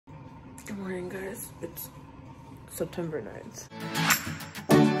Good morning, guys. It's September 9th.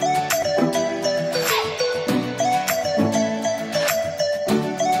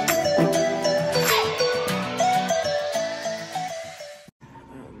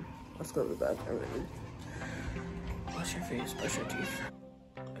 Let's go to the bathroom and wash your face, brush your teeth.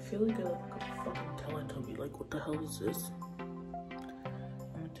 I feel like a fucking Teletubby. Like, what the hell is this? I'm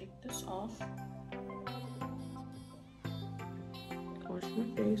gonna take this off. Wash my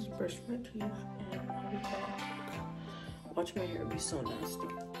face, brush my teeth, and I'll be back. Watch my hair be so nasty.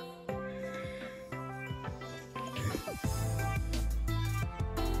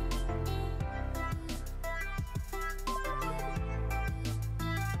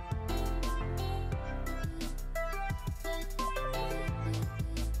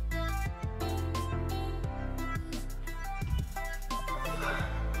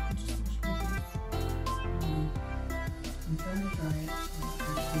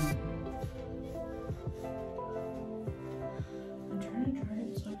 I'm trying to dry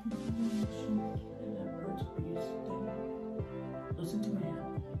it so I can put it in the machine and that bird's bees thing. Listen to my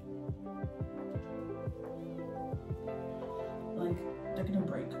hand. Like, they're gonna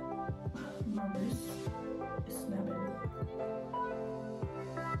break. My wrist is snapping.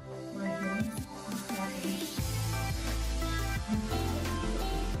 My hands are snapping.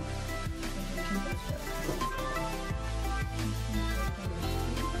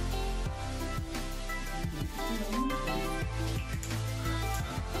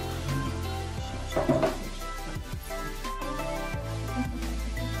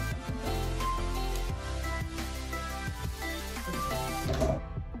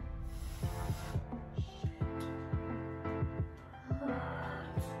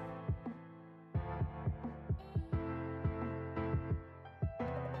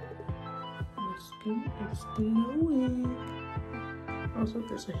 My skin is glowing. Also,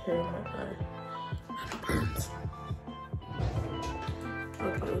 there's a hair in my eye. And it burns.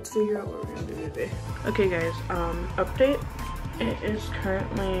 Okay, let's figure out what we're gonna do today. Okay, guys, update. It is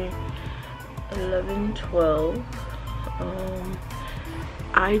currently 11:12.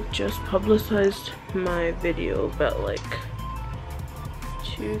 I just publicized my video about like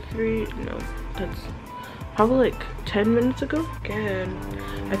that's probably like 10 minutes ago. And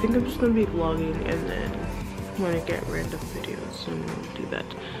I think I'm just gonna be vlogging, and then when I get random videos, I'm gonna do that.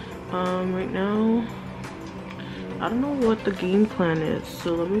 Right now, I don't know what the game plan is,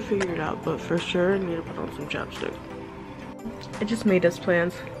 so let me figure it out. But for sure, I need to put on some chapstick. I just made us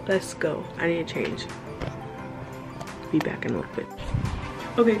plans. Let's go. I need to change. Be back in a little bit.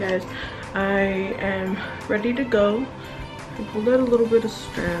 Okay, guys, I am ready to go. I pulled out a little bit of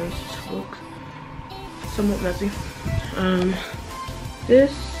strands to look somewhat messy.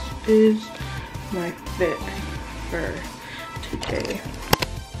 This is my fit for today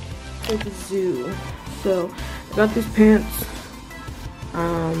for the zoo. So I got these pants,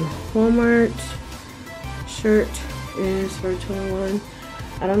 Walmart. Shirt is for 21.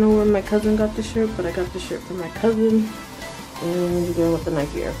 I don't know where my cousin got the shirt, but I got the shirt from my cousin, and we're going with the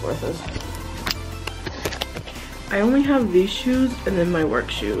Nike Air Forces. I only have these shoes and then my work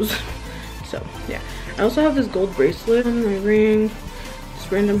shoes. So yeah, I also have this gold bracelet, my ring, this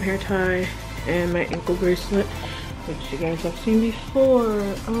random hair tie, and my ankle bracelet, which you guys have seen before.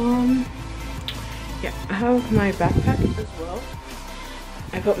 Yeah, I have my backpack as well.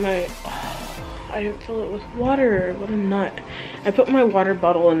 I put my, I didn't fill it with water. What a nut. I put my water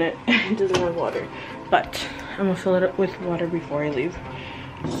bottle in it. It doesn't have water, but I'm gonna fill it up with water before I leave.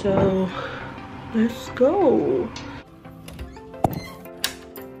 So let's go.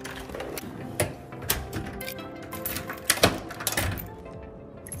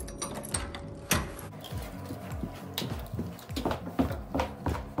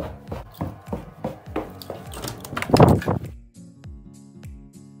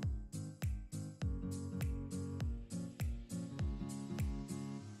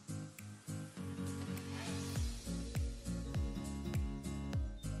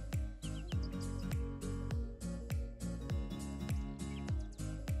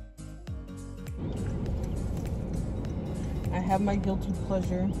 I have my guilty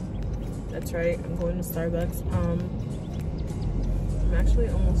pleasure. That's right, I'm going to Starbucks. I'm actually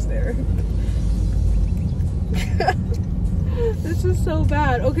almost there. This is so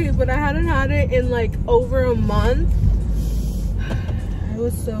bad. Okay, but I hadn't had it in like over a month. It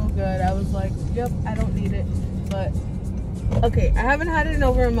was so good. I was like, yep, I don't need it. But okay, I haven't had it in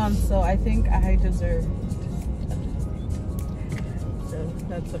over a month, so I think I deserve it. So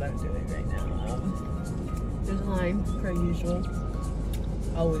that's what I'm doing right now. There's a line, per usual.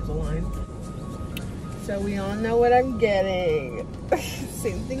 Always a line. So we all know what I'm getting.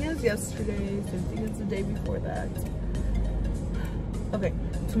 Same thing as yesterday, same thing as the day before that. Okay,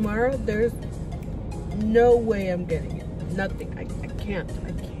 tomorrow there's no way I'm getting it. Nothing. I can't.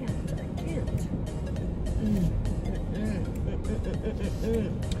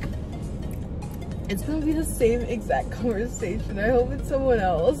 It's gonna be the same exact conversation. I hope it's someone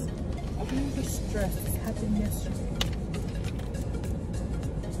else. I'm gonna be stressed. This happened yesterday.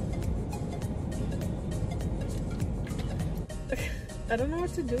 I don't know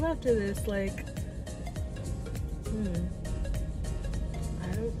what to do after this. Like, I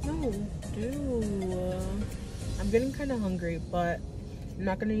don't know. I'm getting kind of hungry, but I'm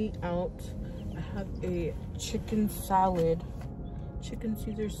not gonna eat out. I have a chicken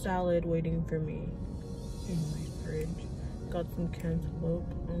Caesar salad waiting for me in my fridge. Got some cantaloupe.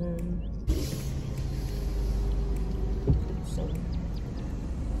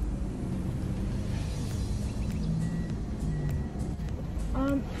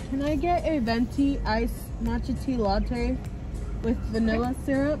 Can I get a venti iced matcha tea latte with vanilla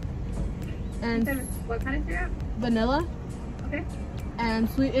syrup and what kind of syrup? Vanilla. Okay. And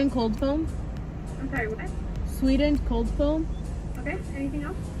sweetened cold foam. I'm sorry, what? Sweetened cold foam. Okay. Anything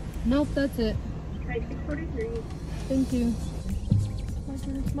else? Nope, that's it. Try 643. Thank you.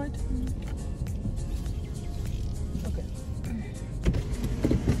 It's my turn. Okay.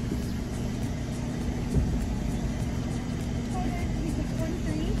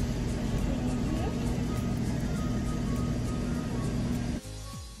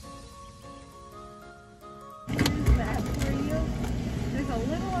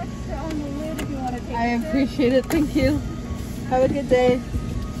 I appreciate it. Thank you. Have a good day.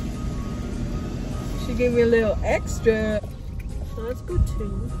 She gave me a little extra. So let's go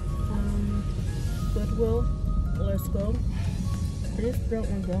to Goodwill. Let's go. I just broke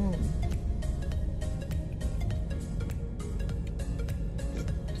my gum.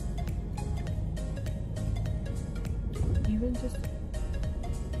 Even just,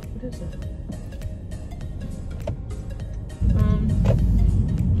 what is it?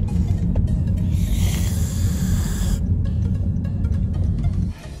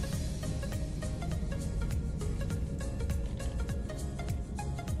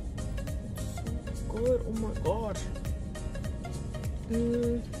 Good. Oh my god.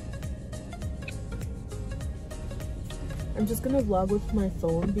 I'm just gonna vlog with my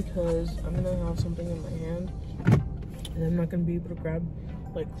phone because I'm gonna have something in my hand and I'm not gonna be able to grab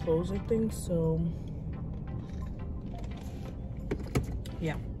like clothes or things, so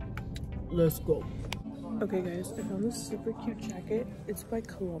yeah, let's go. Okay guys, I found this super cute jacket. It's by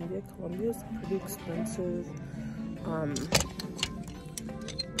Columbia. Columbia is a pretty expensive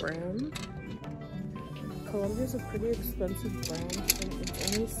brand. Columbia is a pretty expensive brand and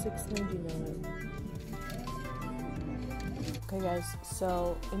it's only $6.99. Okay guys,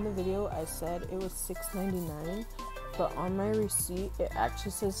 so in the video I said it was $6.99, but on my receipt it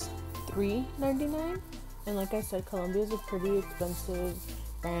actually says $3.99. And like I said, Columbia is a pretty expensive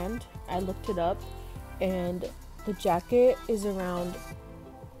brand. I looked it up and the jacket is around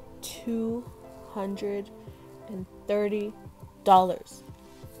 $230.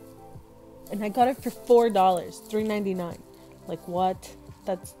 And I got it for $4, $3.99. Like what?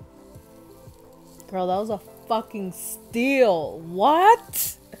 That's, girl, that was a fucking steal.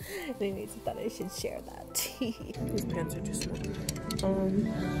 What? Anyways, I thought I should share that. These pants are too small.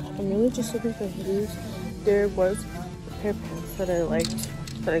 I'm really just looking for hoodies. There was a pair of pants that I liked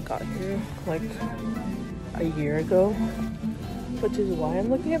that I got here like a year ago, which is why I'm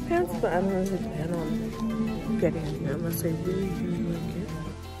looking at pants, but I don't really plan on getting any unless I really like it.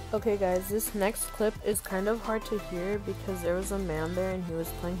 Okay guys, this next clip is kind of hard to hear because there was a man there and he was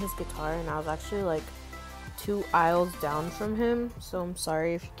playing his guitar and I was actually like 2 aisles down from him, so I'm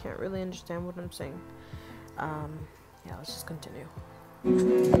sorry if you can't really understand what I'm saying. Yeah, let's just continue.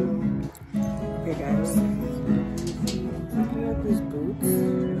 Okay guys, looking at these boots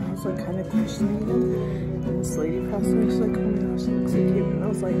and I was like kind of questioning them, and this lady passed me, she's like, oh my gosh, it looks so cute, and I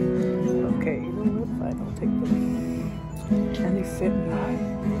was like, okay, you know what, fine, I'll take them. And they fit me.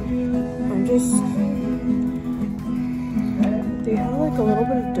 They have like a little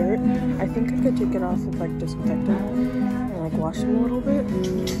bit of dirt. I think I could take it off with like disinfectant and like wash them a little bit.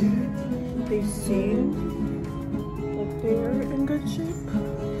 They seem like they're in good shape.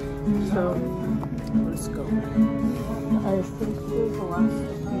 So let's go. I think this is the last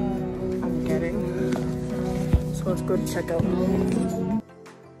thing I'm getting. So let's go check out.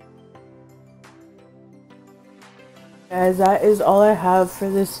 Guys, that is all I have for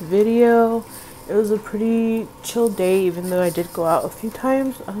this video. It was a pretty chill day, even though I did go out a few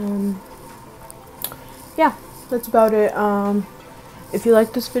times. Yeah, that's about it. If you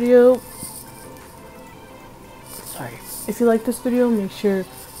like this video, if you like this video, make sure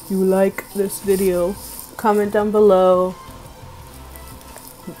you like this video. Comment down below.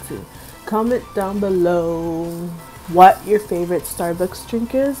 Let's see. Comment down below what your favorite Starbucks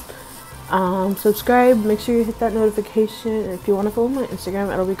drink is. Subscribe. Make sure you hit that notification. And if you want to follow my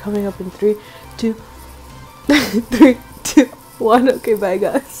Instagram, it'll be coming up in 3, 2, 3, 2, 1. Okay, bye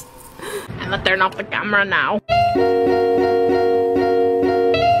guys. I'm gonna turn off the camera now.